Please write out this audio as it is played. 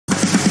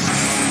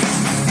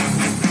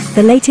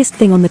The latest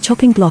thing on the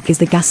chopping block is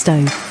the gas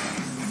stove.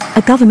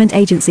 A government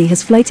agency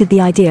has floated the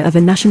idea of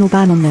a national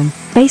ban on them,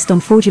 based on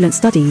fraudulent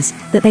studies,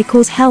 that they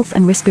cause health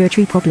and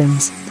respiratory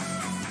problems.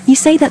 You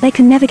say that they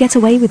can never get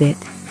away with it?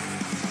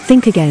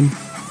 Think again.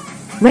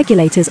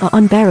 Regulators are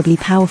unbearably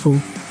powerful.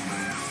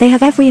 They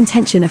have every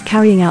intention of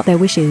carrying out their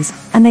wishes,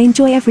 and they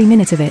enjoy every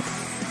minute of it.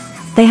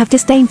 They have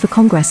disdain for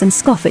Congress and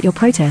scoff at your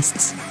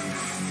protests.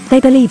 They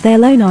believe they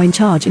alone are in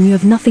charge and you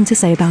have nothing to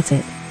say about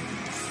it.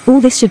 All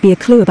this should be a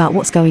clue about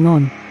what's going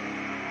on.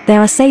 There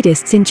are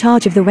sadists in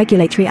charge of the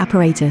regulatory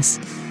apparatus.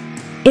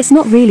 It's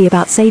not really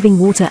about saving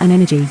water and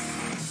energy.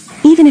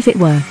 Even if it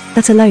were,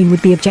 that alone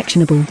would be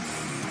objectionable.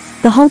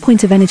 The whole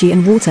point of energy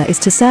and water is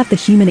to serve the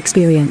human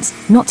experience,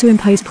 not to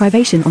impose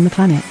privation on the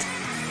planet.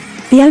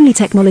 The only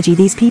technology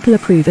these people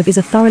approve of is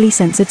a thoroughly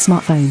censored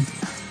smartphone.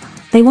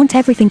 They want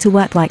everything to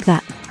work like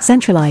that,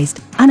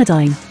 centralized,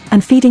 anodyne,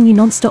 and feeding you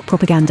non-stop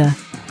propaganda.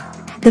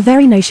 The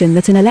very notion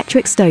that an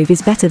electric stove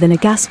is better than a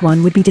gas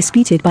one would be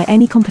disputed by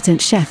any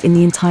competent chef in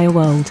the entire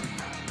world.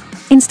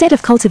 Instead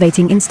of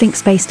cultivating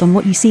instincts based on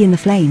what you see in the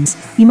flames,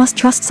 you must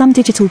trust some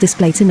digital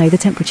display to know the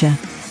temperature.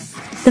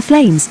 The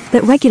flames,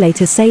 that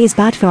regulators say is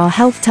bad for our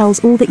health,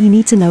 tells all that you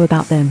need to know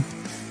about them.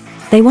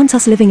 They want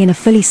us living in a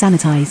fully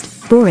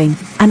sanitized, boring,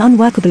 and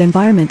unworkable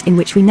environment in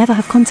which we never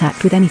have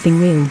contact with anything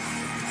real.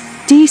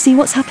 Do you see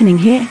what's happening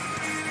here?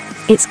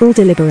 It's all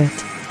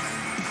deliberate.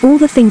 All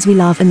the things we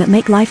love and that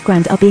make life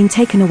grand are being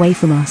taken away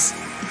from us.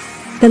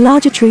 The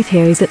larger truth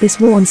here is that this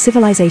war on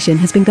civilization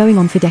has been going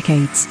on for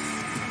decades.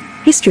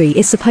 History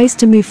is supposed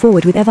to move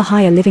forward with ever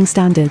higher living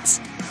standards.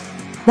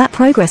 That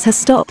progress has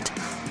stopped.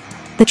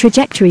 The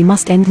trajectory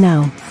must end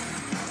now.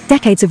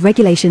 Decades of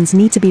regulations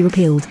need to be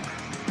repealed.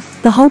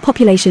 The whole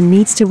population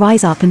needs to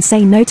rise up and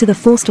say no to the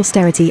forced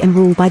austerity and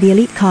rule by the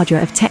elite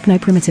cadre of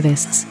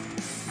techno-primitivists.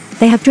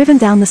 They have driven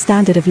down the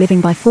standard of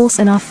living by force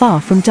and are far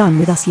from done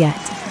with us yet.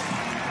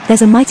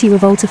 There's a mighty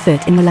revolt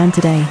afoot in the land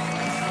today.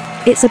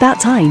 It's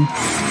about time.